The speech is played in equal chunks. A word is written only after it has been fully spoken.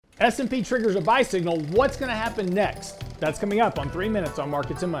S&P triggers a buy signal. What's going to happen next? That's coming up on 3 Minutes on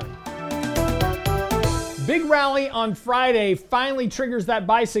Markets and Money. Big rally on Friday finally triggers that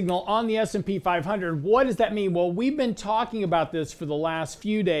buy signal on the S&P 500. What does that mean? Well, we've been talking about this for the last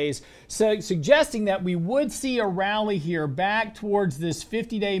few days, suggesting that we would see a rally here back towards this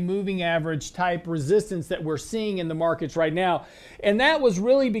 50-day moving average type resistance that we're seeing in the markets right now. And that was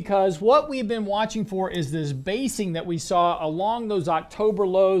really because what we've been watching for is this basing that we saw along those October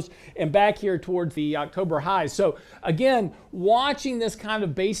lows and back here towards the October highs. So again, watching this kind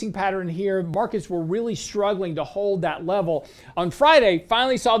of basing pattern here, markets were really struggling to hold that level. On Friday,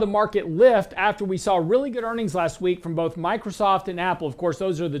 finally saw the market lift after we saw really good earnings last week from both Microsoft and Apple. Of course,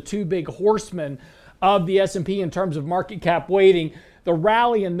 those are the two big horsemen of the S&P in terms of market cap weighting. The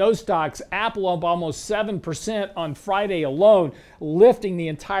rally in those stocks, Apple up almost 7% on Friday alone, lifting the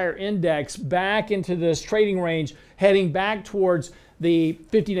entire index back into this trading range, heading back towards the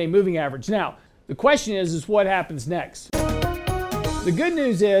 50-day moving average. Now, the question is what happens next? The good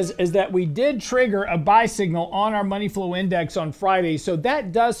news is that we did trigger a buy signal on our money flow index on Friday. So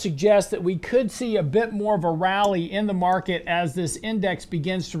that does suggest that we could see a bit more of a rally in the market as this index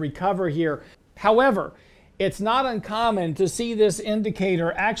begins to recover here. However, it's not uncommon to see this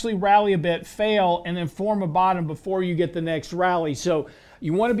indicator actually rally a bit, fail, and then form a bottom before you get the next rally. So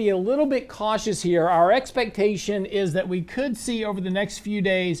you want to be a little bit cautious here. Our expectation is that we could see over the next few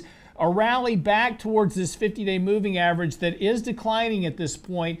days a rally back towards this 50-day moving average that is declining at this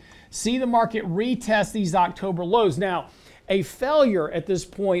point. See the market retest these October lows. Now, a failure at this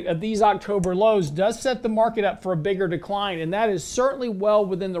point of these October lows does set the market up for a bigger decline, and that is certainly well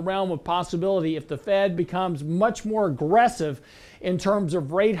within the realm of possibility if the Fed becomes much more aggressive in terms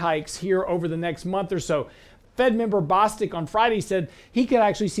of rate hikes here over the next month or so. Fed member Bostic on Friday said he could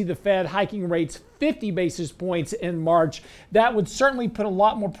actually see the Fed hiking rates 50 basis points in March. That would certainly put a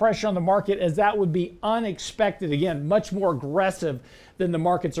lot more pressure on the market, as that would be unexpected. Again, much more aggressive than the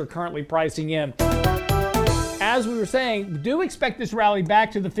markets are currently pricing in. As we were saying, do expect this rally back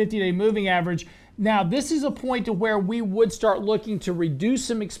to the 50-day moving average. Now, this is a point to where we would start looking to reduce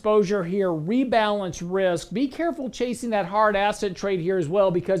some exposure here, rebalance risk. Be careful chasing that hard asset trade here as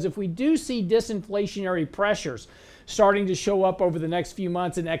well, because if we do see disinflationary pressures starting to show up over the next few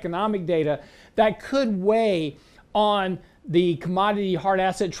months in economic data, that could weigh on the commodity hard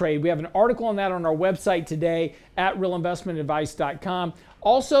asset trade. We have an article on that on our website today at realinvestmentadvice.com.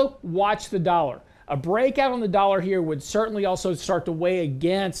 Also, watch the dollar. A breakout on the dollar here would certainly also start to weigh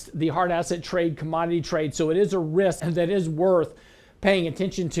against the hard asset trade, commodity trade. So it is a risk that is worth paying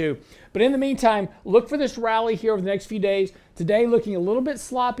attention to. But in the meantime, look for this rally here over the next few days. Today looking a little bit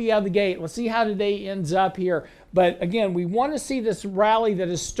sloppy out of the gate. Let's see how today ends up here. But again, we want to see this rally that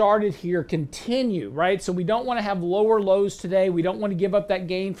has started here continue, right? So we don't want to have lower lows today. We don't want to give up that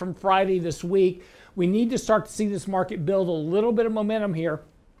gain from Friday this week. We need to start to see this market build a little bit of momentum here.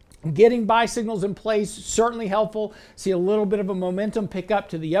 Getting buy signals in place, certainly helpful. See a little bit of a momentum pick up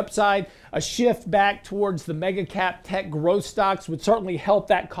to the upside. A shift back towards the mega cap tech growth stocks would certainly help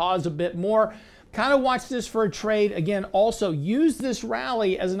that cause a bit more. Kind of watch this for a trade. Again, also use this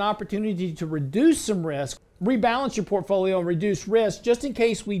rally as an opportunity to reduce some risk, rebalance your portfolio and reduce risk, just in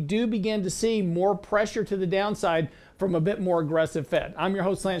case we do begin to see more pressure to the downside from a bit more aggressive Fed. I'm your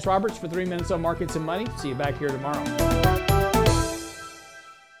host, Lance Roberts, for 3 Minutes on Markets and Money. See you back here tomorrow.